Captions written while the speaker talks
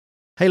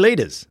Hey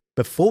leaders,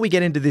 before we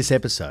get into this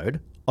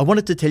episode, I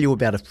wanted to tell you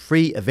about a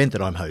free event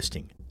that I'm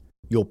hosting,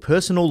 your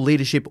Personal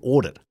Leadership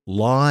Audit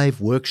live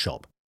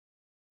workshop.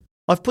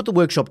 I've put the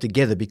workshop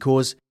together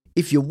because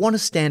if you want to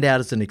stand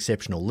out as an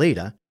exceptional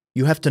leader,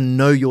 you have to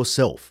know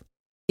yourself,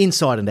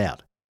 inside and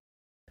out.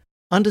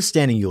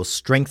 Understanding your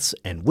strengths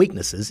and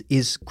weaknesses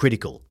is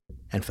critical,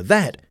 and for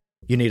that,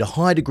 you need a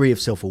high degree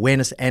of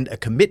self-awareness and a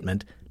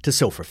commitment to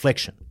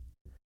self-reflection.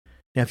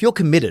 Now, if you're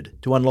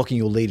committed to unlocking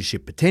your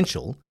leadership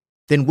potential,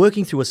 then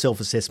working through a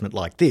self-assessment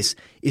like this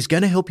is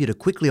going to help you to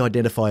quickly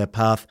identify a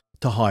path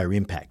to higher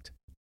impact.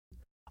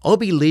 I'll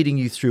be leading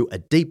you through a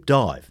deep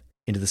dive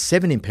into the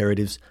 7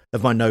 imperatives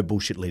of my No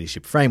Bullshit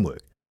Leadership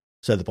Framework,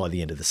 so that by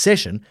the end of the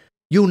session,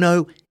 you'll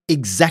know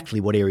exactly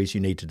what areas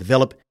you need to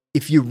develop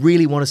if you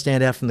really want to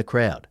stand out from the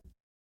crowd.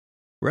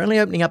 We're only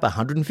opening up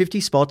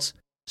 150 spots,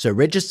 so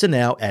register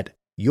now at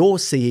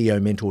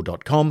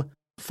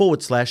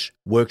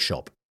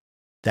yourceomentor.com/workshop.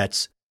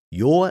 That's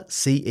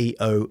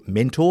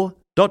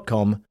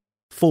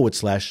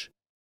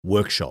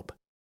yourceomentor.com/workshop.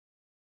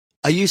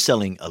 Are you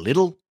selling a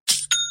little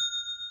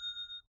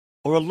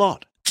or a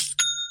lot?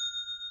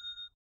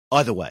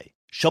 Either way,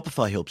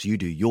 Shopify helps you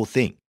do your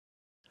thing.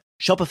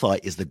 Shopify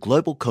is the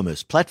global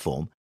commerce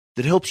platform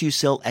that helps you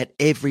sell at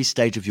every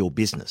stage of your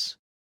business.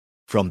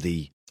 From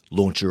the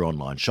launch your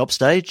online shop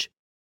stage,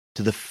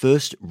 to the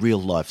first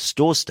real-life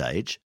store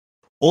stage,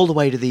 all the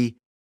way to the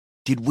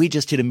did we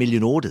just hit 1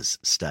 million orders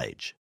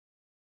stage.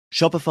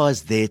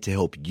 Shopify's there to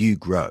help you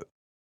grow.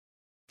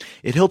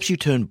 It helps you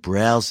turn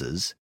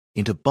browsers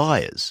into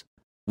buyers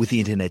with the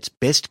internet's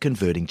best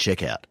converting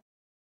checkout.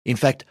 In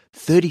fact,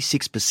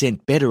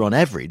 36% better on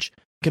average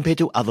compared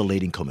to other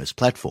leading commerce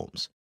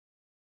platforms.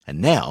 And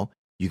now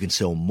you can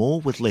sell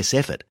more with less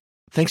effort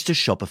thanks to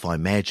Shopify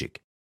Magic,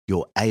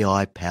 your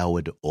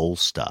AI-powered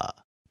all-star.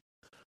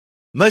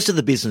 Most of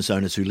the business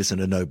owners who listen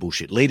to No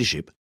Bullshit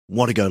Leadership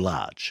want to go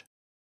large.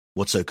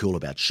 What's so cool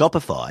about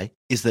Shopify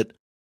is that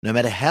no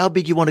matter how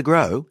big you want to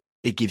grow,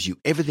 it gives you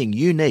everything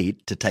you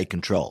need to take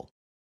control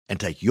and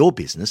take your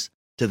business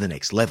to the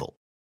next level.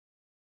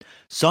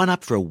 Sign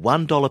up for a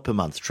 $1 per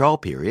month trial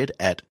period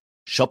at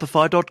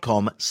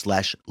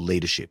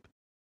shopify.com/leadership,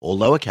 all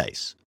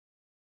lowercase.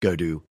 Go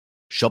to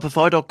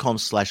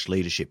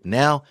shopify.com/leadership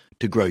now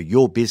to grow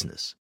your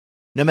business,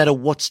 no matter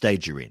what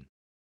stage you're in.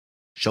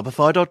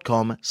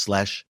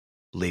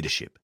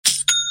 Shopify.com/leadership.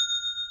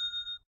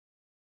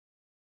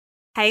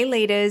 Hey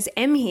leaders,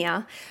 Em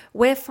here.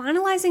 We're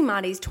finalising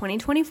Marty's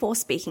 2024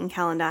 speaking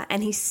calendar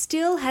and he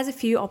still has a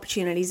few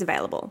opportunities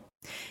available.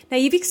 Now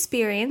you've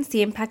experienced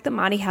the impact that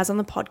Marty has on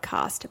the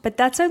podcast, but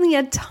that's only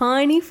a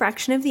tiny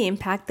fraction of the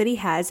impact that he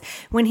has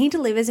when he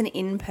delivers an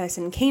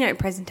in-person keynote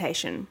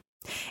presentation.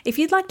 If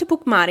you'd like to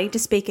book Marty to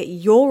speak at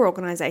your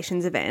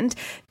organisation's event,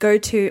 go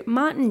to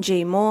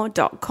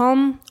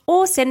martingmoore.com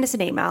or send us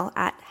an email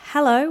at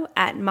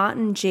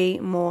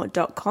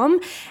hello@martingmoore.com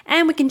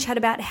and we can chat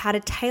about how to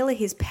tailor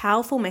his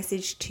powerful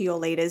message to your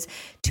leaders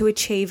to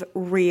achieve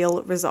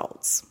real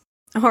results.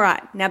 All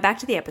right, now back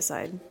to the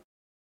episode.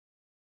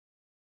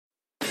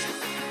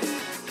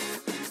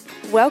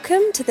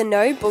 Welcome to the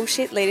No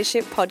Bullshit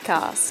Leadership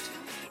Podcast.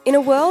 In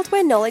a world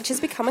where knowledge has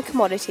become a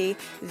commodity,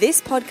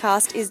 this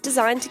podcast is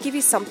designed to give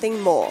you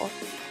something more.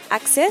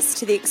 Access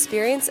to the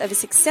experience of a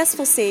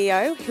successful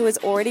CEO who has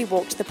already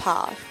walked the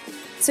path.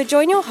 So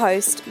join your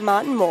host,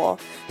 Martin Moore,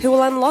 who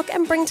will unlock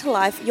and bring to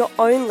life your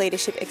own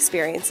leadership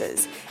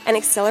experiences and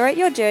accelerate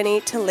your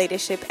journey to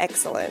leadership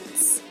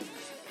excellence.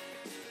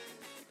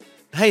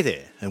 Hey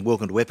there, and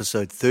welcome to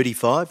episode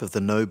 35 of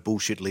the No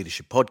Bullshit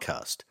Leadership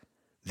Podcast.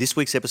 This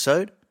week's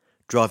episode,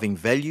 driving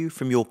value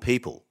from your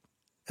people.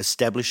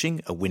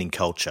 Establishing a winning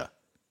culture.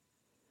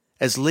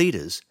 As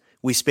leaders,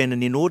 we spend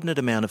an inordinate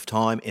amount of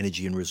time,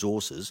 energy and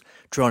resources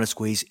trying to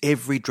squeeze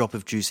every drop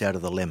of juice out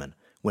of the lemon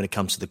when it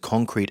comes to the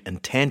concrete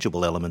and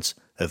tangible elements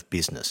of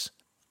business.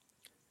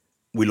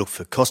 We look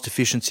for cost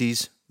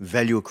efficiencies,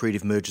 value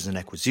accretive mergers and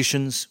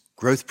acquisitions,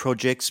 growth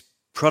projects,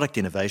 product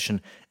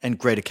innovation and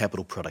greater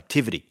capital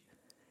productivity.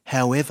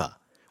 However,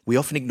 we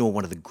often ignore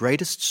one of the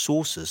greatest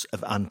sources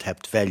of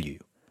untapped value,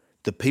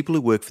 the people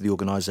who work for the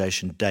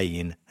organisation day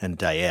in and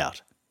day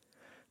out.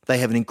 They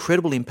have an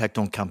incredible impact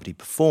on company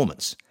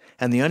performance,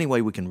 and the only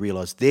way we can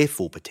realise their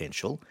full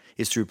potential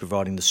is through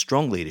providing the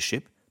strong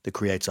leadership that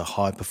creates a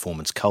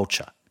high-performance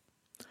culture.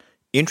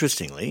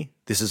 Interestingly,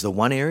 this is the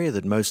one area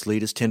that most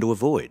leaders tend to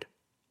avoid.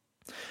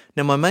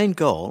 Now, my main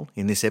goal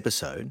in this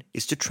episode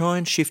is to try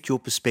and shift your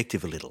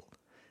perspective a little,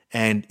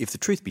 and if the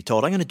truth be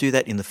told, I'm going to do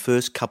that in the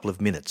first couple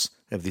of minutes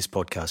of this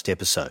podcast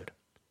episode.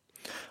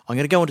 I'm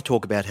going to go on to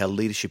talk about how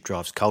leadership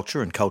drives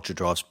culture and culture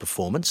drives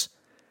performance.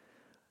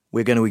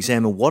 We're going to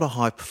examine what a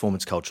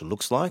high-performance culture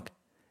looks like,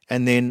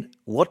 and then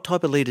what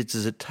type of leader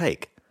does it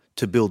take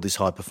to build this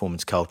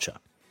high-performance culture.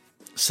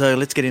 So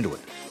let's get into it.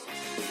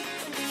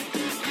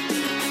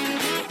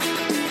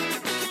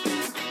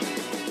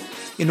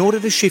 In order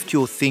to shift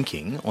your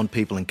thinking on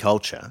people and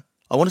culture,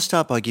 I want to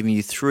start by giving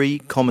you 3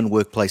 common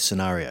workplace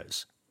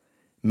scenarios.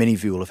 Many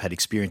of you will have had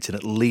experience in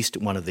at least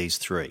one of these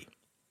 3.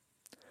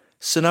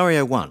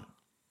 Scenario 1.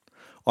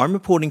 I'm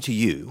reporting to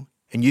you,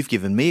 and you've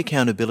given me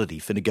accountability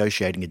for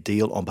negotiating a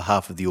deal on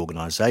behalf of the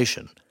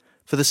organisation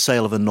for the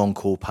sale of a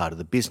non-core part of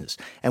the business,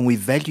 and we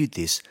valued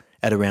this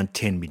at around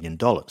 $10 million.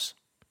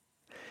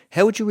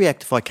 How would you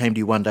react if I came to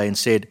you one day and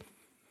said,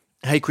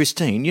 "Hey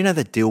Christine, you know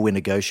that deal we're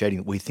negotiating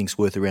that we think's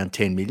worth around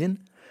 $10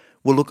 million?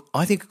 Well look,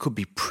 I think it could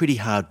be pretty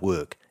hard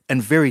work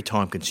and very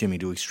time consuming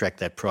to extract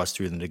that price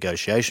through the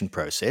negotiation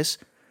process,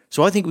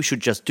 so I think we should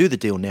just do the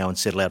deal now and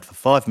settle out for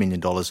 $5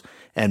 million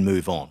and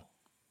move on."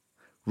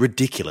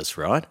 Ridiculous,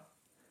 right?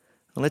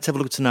 Well, let's have a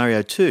look at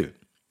scenario 2.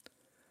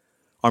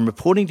 I'm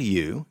reporting to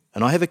you,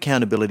 and I have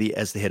accountability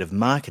as the head of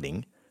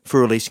marketing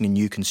for releasing a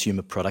new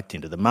consumer product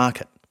into the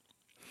market.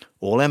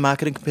 All our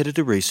market and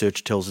competitor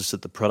research tells us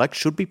that the product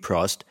should be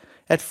priced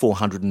at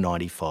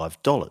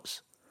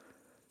 $495.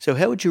 So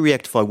how would you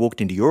react if I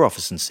walked into your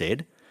office and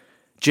said,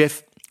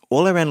 "Jeff,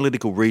 all our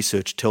analytical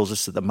research tells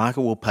us that the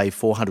market will pay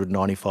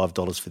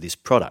 $495 for this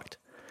product.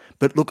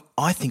 But look,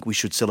 I think we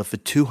should sell it for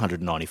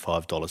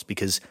 $295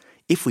 because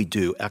if we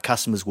do, our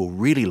customers will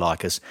really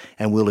like us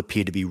and will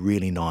appear to be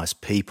really nice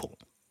people."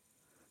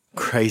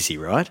 Crazy,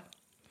 right?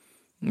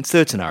 And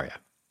third scenario.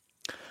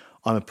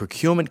 I'm a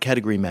procurement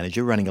category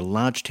manager running a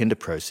large tender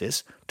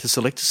process to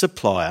select a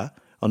supplier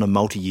on a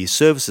multi-year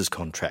services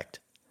contract.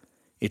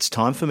 It's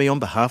time for me on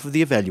behalf of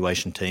the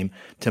evaluation team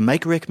to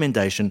make a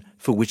recommendation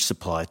for which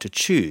supplier to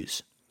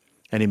choose.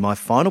 And in my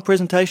final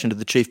presentation to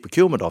the Chief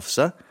Procurement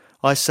Officer,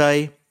 I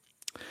say,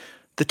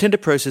 "The tender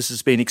process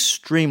has been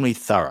extremely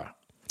thorough.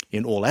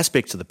 In all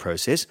aspects of the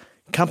process,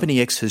 Company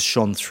X has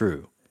shone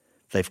through.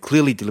 They've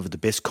clearly delivered the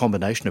best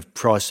combination of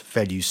price,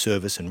 value,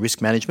 service and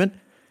risk management.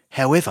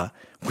 However,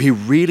 we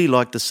really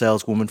like the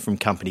saleswoman from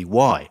Company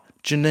Y,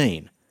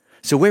 Janine,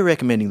 so we're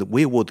recommending that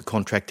we award the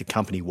contract to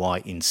Company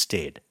Y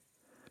instead."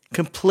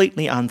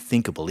 Completely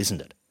unthinkable, isn't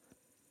it?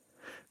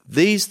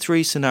 These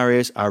 3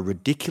 scenarios are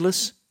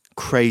ridiculous,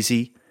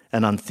 crazy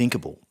and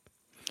unthinkable.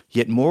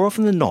 Yet more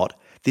often than not,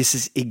 this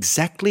is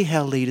exactly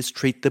how leaders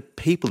treat the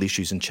people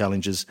issues and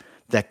challenges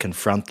that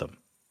confront them.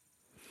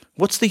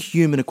 What's the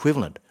human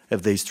equivalent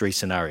of these 3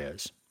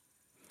 scenarios?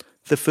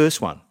 The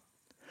first one.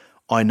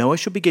 I know I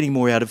should be getting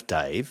more out of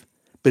Dave,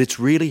 but it's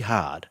really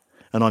hard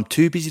and I'm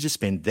too busy to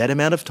spend that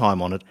amount of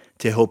time on it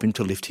to help him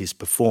to lift his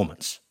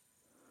performance.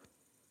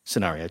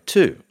 Scenario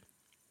 2.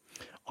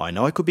 I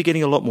know I could be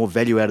getting a lot more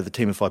value out of the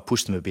team if I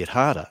push them a bit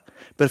harder,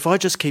 but if I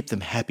just keep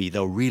them happy,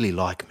 they'll really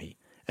like me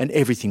and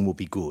everything will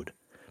be good.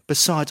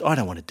 Besides, I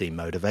don't want to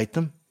demotivate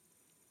them.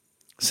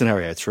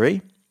 Scenario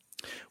 3.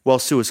 While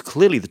Sue is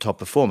clearly the top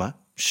performer,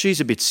 she's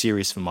a bit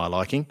serious for my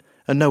liking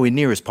and nowhere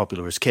near as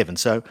popular as Kevin,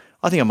 so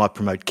I think I might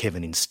promote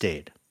Kevin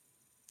instead.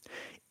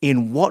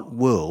 In what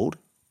world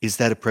is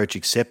that approach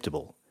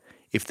acceptable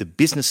if the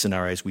business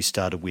scenarios we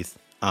started with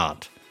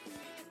aren't?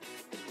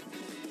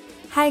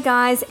 Hey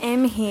guys,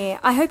 Em here.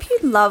 I hope you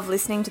love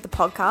listening to the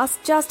podcast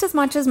just as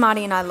much as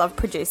Marty and I love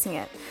producing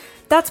it.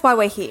 That's why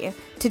we're here,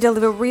 to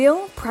deliver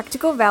real,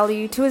 practical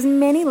value to as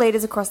many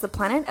leaders across the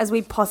planet as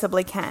we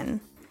possibly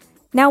can.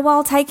 Now,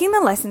 while taking the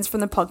lessons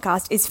from the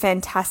podcast is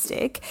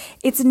fantastic,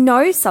 it's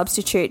no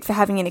substitute for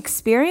having an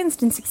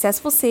experienced and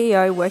successful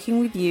CEO working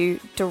with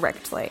you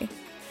directly.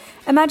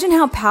 Imagine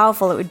how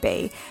powerful it would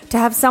be to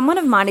have someone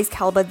of Marty's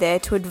caliber there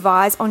to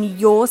advise on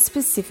your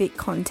specific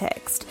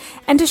context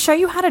and to show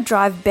you how to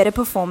drive better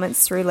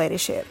performance through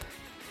leadership.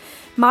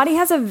 Marty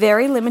has a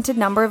very limited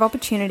number of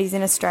opportunities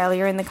in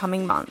Australia in the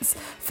coming months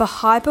for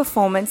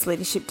high-performance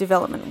leadership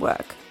development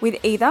work with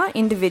either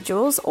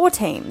individuals or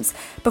teams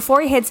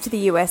before he heads to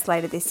the US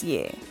later this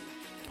year.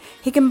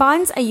 He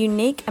combines a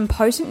unique and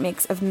potent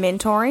mix of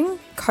mentoring,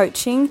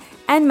 coaching,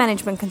 and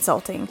management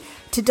consulting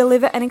to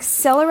deliver an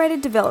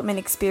accelerated development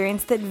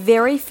experience that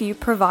very few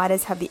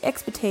providers have the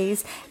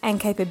expertise and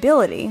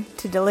capability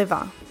to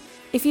deliver.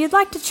 If you'd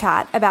like to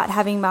chat about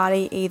having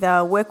Marty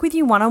either work with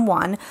you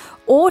one-on-one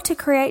or to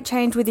create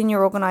change within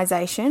your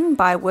organisation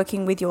by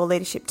working with your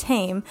leadership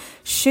team,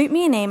 shoot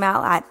me an email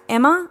at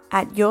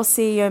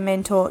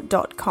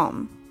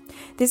emma@yourceomentor.com.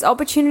 This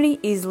opportunity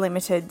is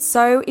limited,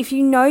 so if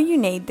you know you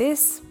need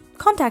this,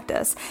 contact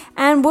us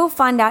and we'll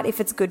find out if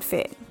it's a good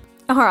fit.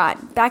 All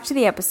right, back to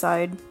the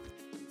episode.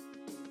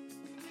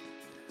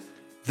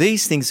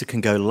 These things that can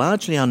go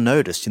largely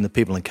unnoticed in the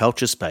people and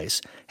culture space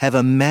have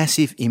a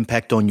massive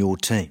impact on your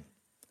team.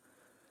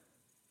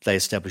 They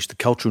establish the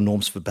cultural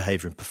norms for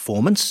behaviour and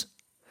performance.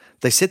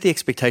 They set the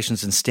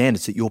expectations and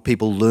standards that your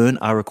people learn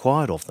are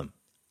required of them.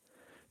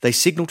 They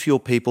signal to your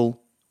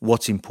people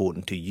what's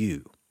important to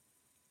you.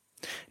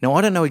 Now,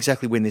 I don't know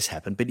exactly when this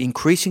happened, but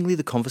increasingly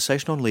the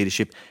conversation on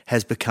leadership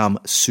has become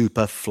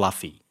super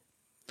fluffy.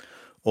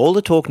 All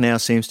the talk now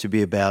seems to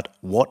be about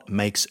what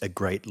makes a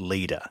great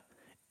leader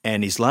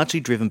and is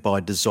largely driven by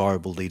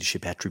desirable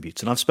leadership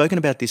attributes. And I've spoken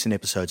about this in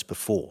episodes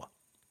before.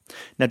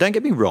 Now, don't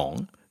get me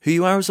wrong, who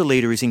you are as a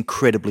leader is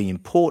incredibly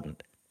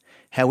important.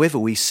 However,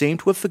 we seem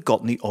to have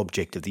forgotten the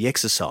object of the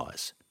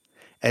exercise.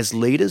 As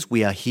leaders,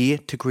 we are here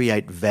to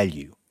create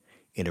value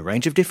in a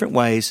range of different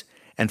ways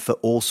and for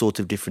all sorts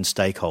of different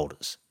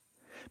stakeholders.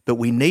 But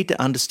we need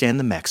to understand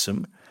the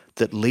maxim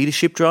that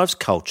leadership drives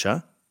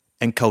culture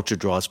and culture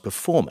drives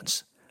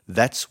performance.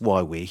 That's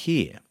why we're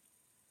here.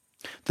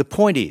 The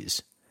point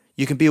is,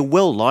 you can be a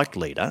well-liked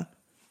leader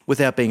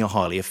without being a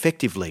highly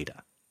effective leader.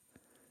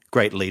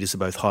 Great leaders are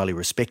both highly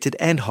respected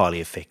and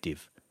highly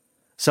effective.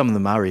 Some of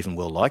them are even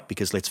well-liked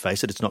because, let's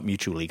face it, it's not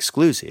mutually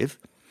exclusive.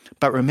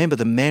 But remember,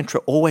 the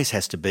mantra always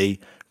has to be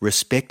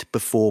respect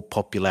before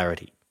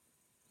popularity.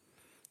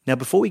 Now,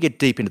 before we get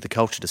deep into the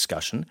culture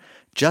discussion,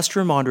 just a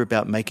reminder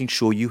about making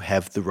sure you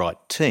have the right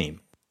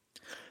team.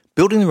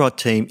 Building the right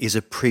team is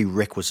a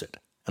prerequisite,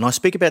 and I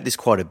speak about this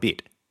quite a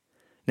bit.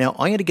 Now,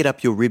 I'm going to get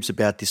up your ribs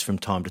about this from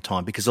time to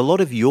time because a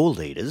lot of your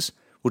leaders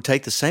will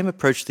take the same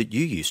approach that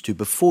you used to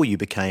before you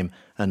became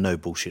a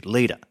no-bullshit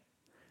leader.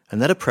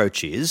 And that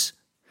approach is,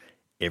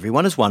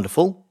 everyone is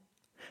wonderful,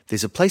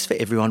 there's a place for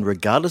everyone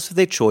regardless of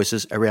their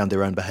choices around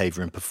their own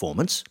behaviour and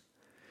performance,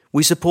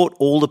 we support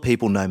all the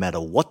people no matter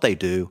what they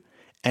do,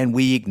 and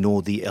we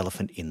ignore the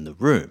elephant in the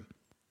room.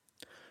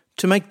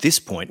 To make this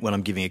point, when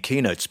I'm giving a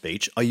keynote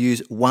speech, I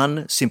use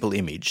one simple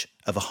image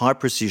of a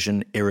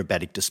high-precision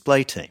aerobatic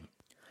display team.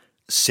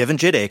 7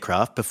 jet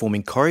aircraft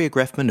performing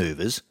choreographed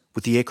manoeuvres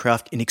with the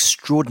aircraft in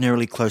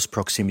extraordinarily close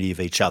proximity of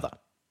each other.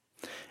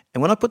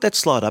 And when I put that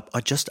slide up,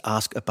 I just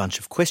ask a bunch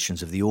of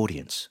questions of the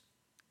audience.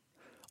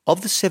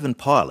 Of the 7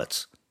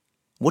 pilots,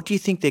 what do you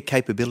think their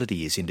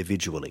capability is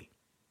individually?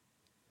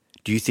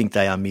 Do you think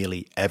they are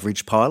merely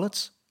average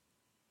pilots?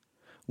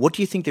 What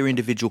do you think their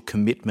individual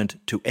commitment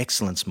to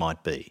excellence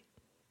might be?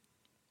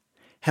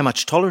 How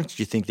much tolerance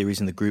do you think there is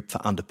in the group for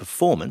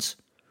underperformance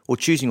or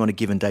choosing on a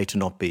given day to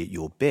not be at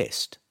your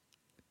best?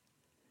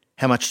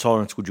 How much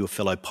tolerance would your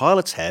fellow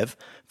pilots have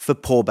for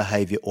poor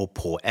behaviour or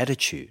poor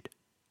attitude?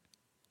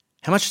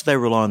 How much do they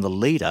rely on the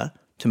leader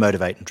to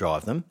motivate and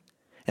drive them?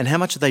 And how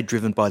much are they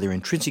driven by their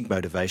intrinsic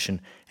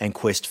motivation and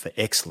quest for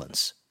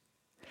excellence?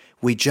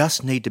 We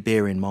just need to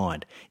bear in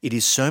mind, it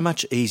is so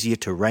much easier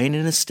to rein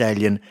in a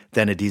stallion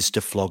than it is to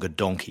flog a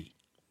donkey.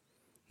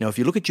 Now, if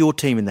you look at your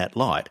team in that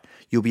light,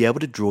 you'll be able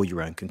to draw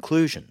your own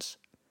conclusions.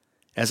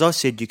 As I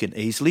said, you can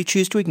easily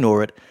choose to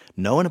ignore it.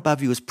 No one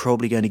above you is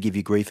probably going to give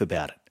you grief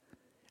about it.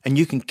 And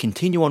you can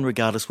continue on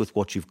regardless with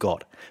what you've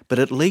got, but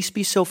at least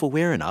be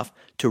self-aware enough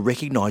to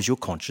recognise your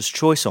conscious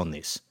choice on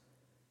this.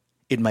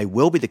 It may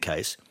well be the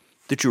case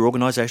that your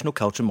organisational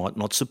culture might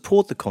not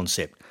support the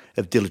concept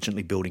of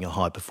diligently building a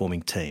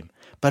high-performing team.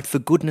 But for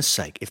goodness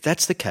sake, if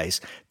that's the case,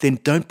 then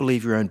don't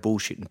believe your own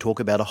bullshit and talk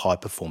about a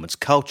high-performance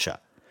culture,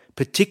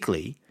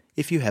 particularly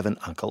if you have an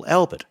Uncle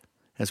Albert,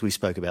 as we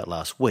spoke about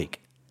last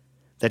week.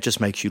 That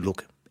just makes you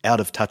look out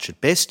of touch at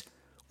best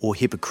or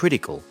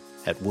hypocritical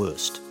at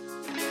worst.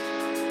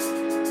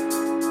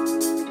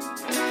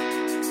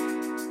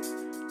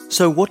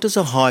 So what does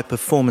a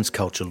high-performance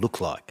culture look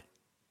like?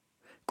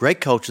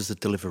 Great cultures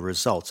that deliver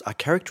results are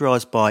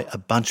characterised by a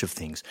bunch of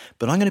things,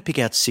 but I'm going to pick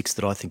out 6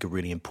 that I think are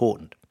really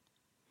important.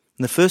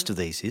 And the first of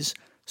these is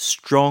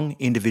strong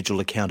individual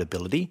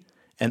accountability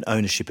and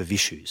ownership of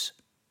issues.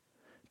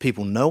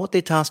 People know what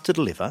they're tasked to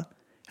deliver,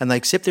 and they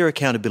accept their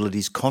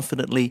accountabilities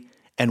confidently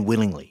and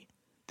willingly.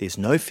 There's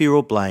no fear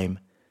or blame,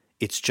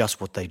 it's just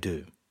what they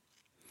do.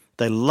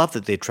 They love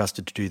that they're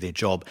trusted to do their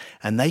job,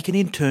 and they can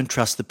in turn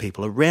trust the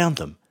people around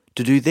them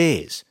to do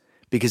theirs,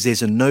 because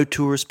there's a no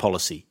tourist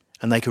policy,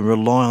 and they can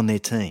rely on their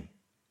team.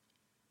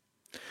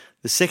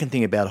 The second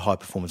thing about a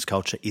high-performance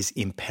culture is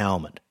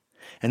empowerment.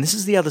 And this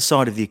is the other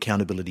side of the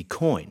accountability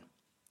coin.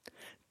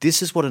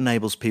 This is what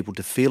enables people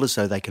to feel as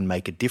though they can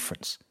make a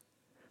difference.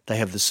 They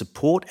have the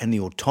support and the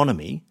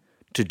autonomy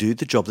to do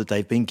the job that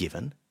they've been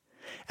given,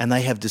 and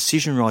they have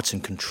decision rights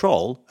and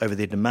control over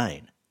their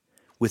domain.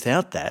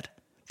 Without that,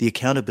 the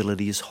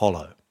accountability is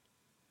hollow.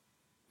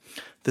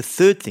 The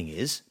third thing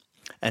is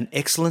an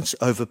excellence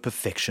over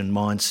perfection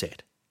mindset.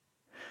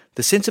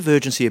 The sense of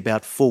urgency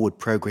about forward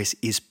progress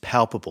is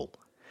palpable,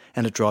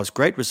 and it drives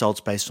great results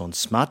based on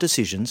smart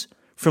decisions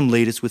from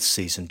leaders with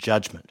seasoned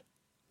judgment.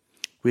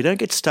 We don't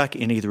get stuck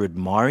in either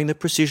admiring the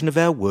precision of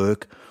our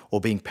work or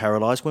being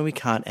paralysed when we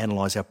can't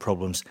analyse our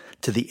problems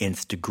to the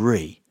nth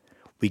degree.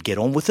 We get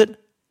on with it,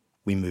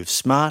 we move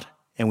smart,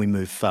 and we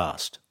move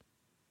fast.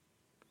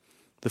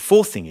 The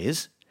fourth thing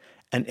is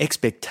an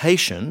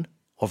expectation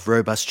of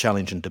robust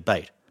challenge and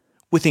debate,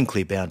 within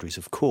clear boundaries,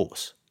 of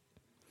course.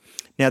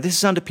 Now, this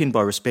is underpinned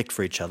by respect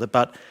for each other,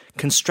 but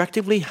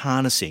constructively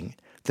harnessing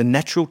the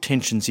natural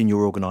tensions in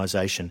your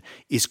organisation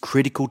is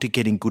critical to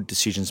getting good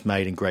decisions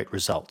made and great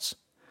results.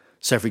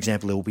 So, for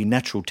example, there will be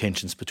natural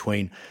tensions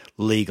between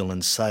legal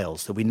and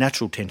sales. There will be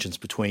natural tensions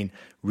between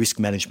risk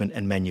management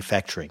and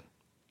manufacturing.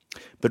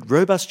 But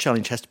robust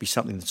challenge has to be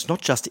something that's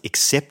not just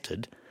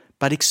accepted,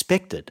 but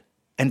expected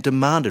and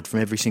demanded from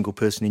every single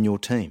person in your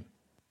team.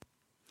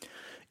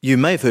 You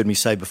may have heard me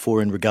say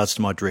before in regards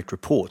to my direct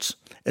reports,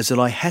 is that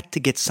I had to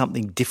get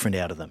something different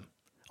out of them.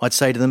 I'd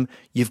say to them,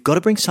 you've got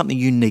to bring something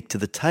unique to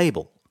the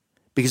table.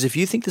 Because if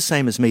you think the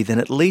same as me, then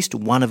at least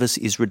one of us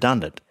is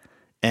redundant.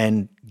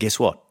 And guess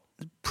what?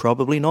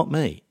 Probably not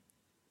me.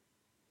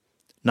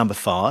 Number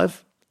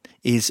 5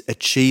 is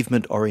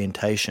achievement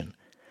orientation,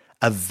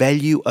 a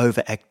value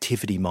over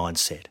activity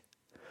mindset.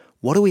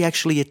 What are we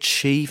actually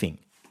achieving?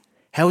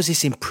 How is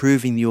this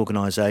improving the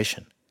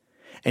organisation?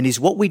 And is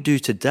what we do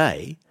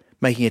today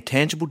making a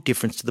tangible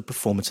difference to the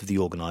performance of the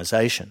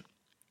organisation?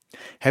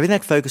 Having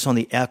that focus on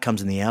the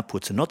outcomes and the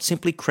outputs and not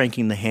simply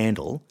cranking the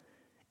handle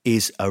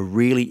is a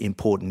really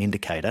important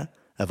indicator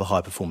of a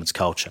high-performance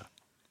culture.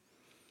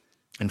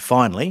 And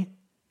finally,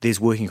 there's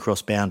working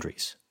across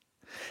boundaries.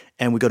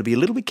 And we've got to be a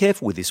little bit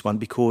careful with this one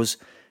because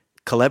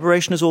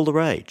collaboration is all the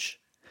rage.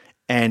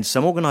 And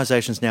some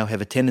organisations now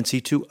have a tendency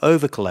to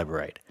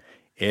over-collaborate.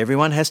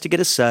 Everyone has to get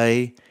a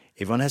say,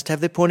 everyone has to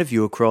have their point of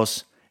view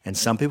across, and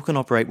some people can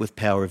operate with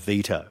power of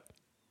veto.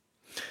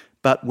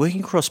 But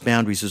working across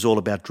boundaries is all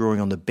about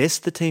drawing on the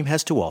best the team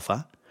has to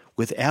offer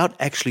without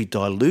actually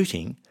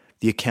diluting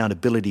the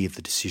accountability of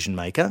the decision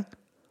maker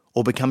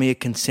or becoming a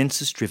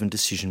consensus-driven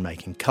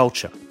decision-making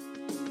culture.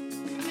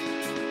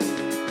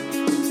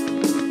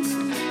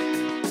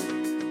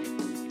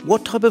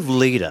 What type of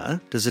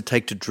leader does it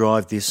take to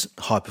drive this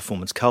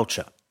high-performance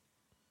culture?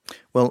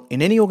 Well,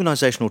 in any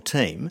organisational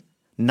team,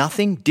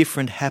 nothing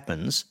different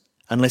happens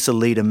unless a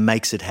leader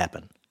makes it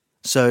happen.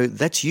 So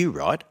that's you,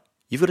 right?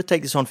 You've got to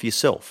take this on for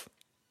yourself.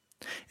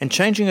 And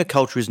changing a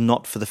culture is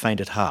not for the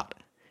faint at heart.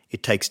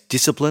 It takes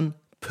discipline,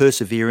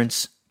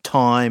 perseverance,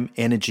 time,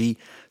 energy,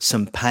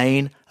 some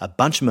pain, a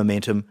bunch of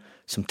momentum,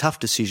 some tough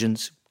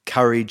decisions,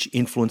 courage,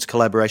 influence,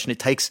 collaboration. It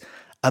takes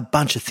a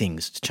bunch of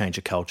things to change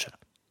a culture.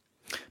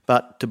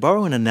 But to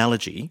borrow an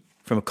analogy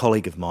from a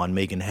colleague of mine,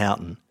 Megan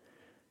Houghton,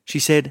 she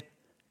said,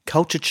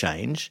 culture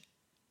change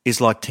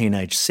is like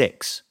teenage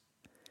sex.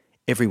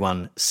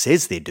 Everyone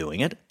says they're doing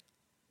it.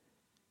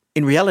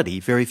 In reality,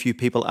 very few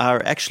people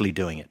are actually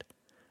doing it.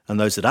 And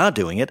those that are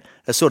doing it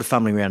are sort of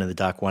fumbling around in the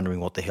dark wondering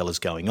what the hell is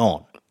going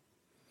on.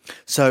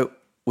 So,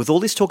 with all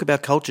this talk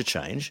about culture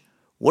change,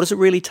 what does it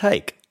really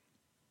take?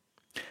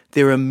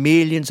 There are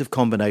millions of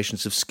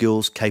combinations of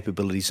skills,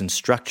 capabilities and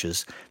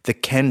structures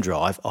that can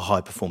drive a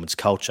high-performance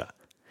culture.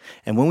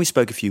 And when we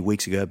spoke a few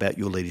weeks ago about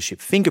your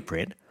leadership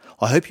fingerprint,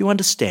 I hope you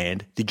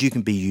understand that you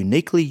can be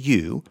uniquely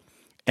you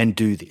and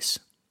do this.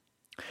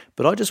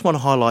 But I just want to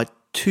highlight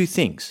two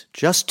things,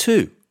 just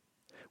two,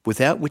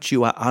 without which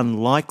you are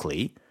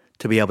unlikely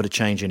to be able to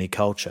change any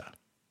culture.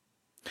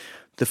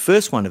 The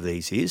first one of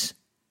these is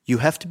you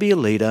have to be a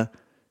leader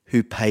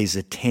who pays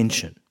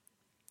attention.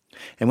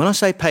 And when I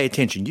say pay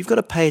attention, you've got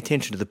to pay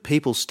attention to the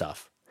people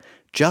stuff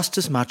just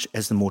as much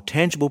as the more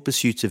tangible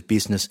pursuits of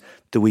business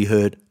that we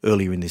heard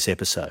earlier in this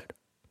episode.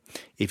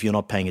 If you're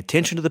not paying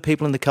attention to the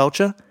people in the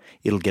culture,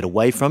 it'll get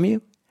away from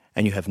you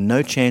and you have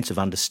no chance of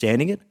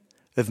understanding it,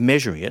 of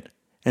measuring it,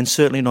 and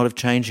certainly not of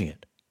changing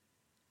it.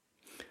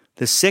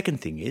 The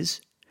second thing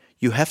is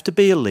you have to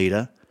be a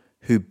leader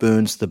who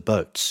burns the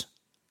boats.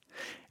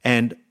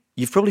 And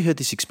you've probably heard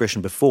this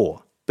expression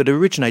before, but it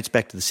originates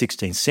back to the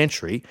 16th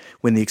century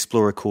when the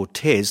explorer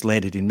Cortés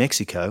landed in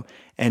Mexico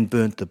and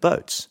burnt the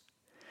boats.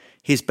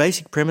 His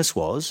basic premise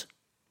was,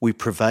 we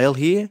prevail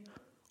here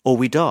or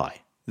we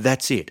die.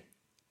 That's it.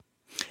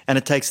 And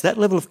it takes that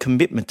level of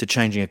commitment to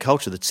changing a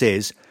culture that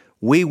says,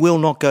 we will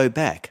not go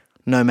back,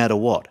 no matter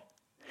what.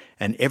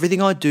 And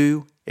everything I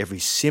do, every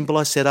symbol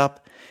I set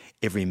up,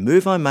 every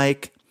move I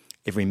make,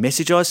 every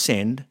message I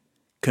send,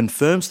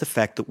 confirms the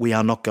fact that we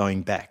are not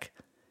going back.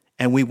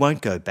 And we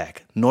won't go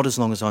back, not as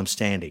long as I'm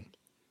standing.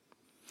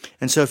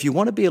 And so if you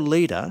want to be a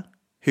leader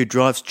who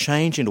drives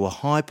change into a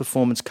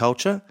high-performance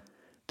culture,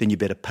 then you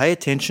better pay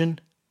attention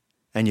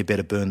and you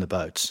better burn the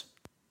boats.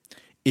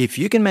 If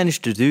you can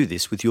manage to do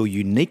this with your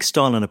unique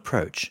style and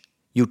approach,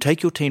 you'll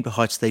take your team to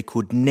heights they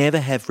could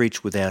never have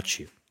reached without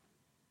you.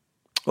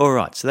 All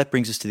right, so that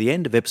brings us to the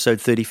end of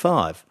episode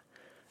 35.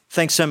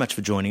 Thanks so much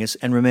for joining us,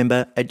 and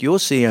remember, at Your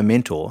CEO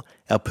Mentor,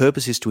 our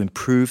purpose is to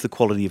improve the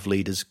quality of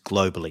leaders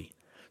globally.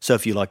 So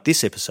if you like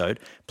this episode,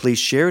 please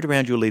share it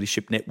around your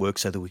leadership network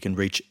so that we can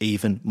reach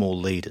even more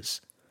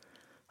leaders.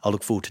 I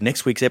look forward to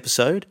next week's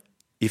episode.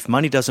 If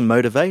money doesn't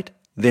motivate,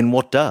 then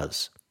what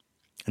does?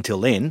 Until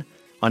then,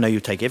 I know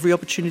you'll take every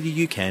opportunity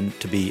you can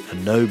to be a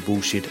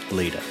no-bullshit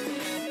leader.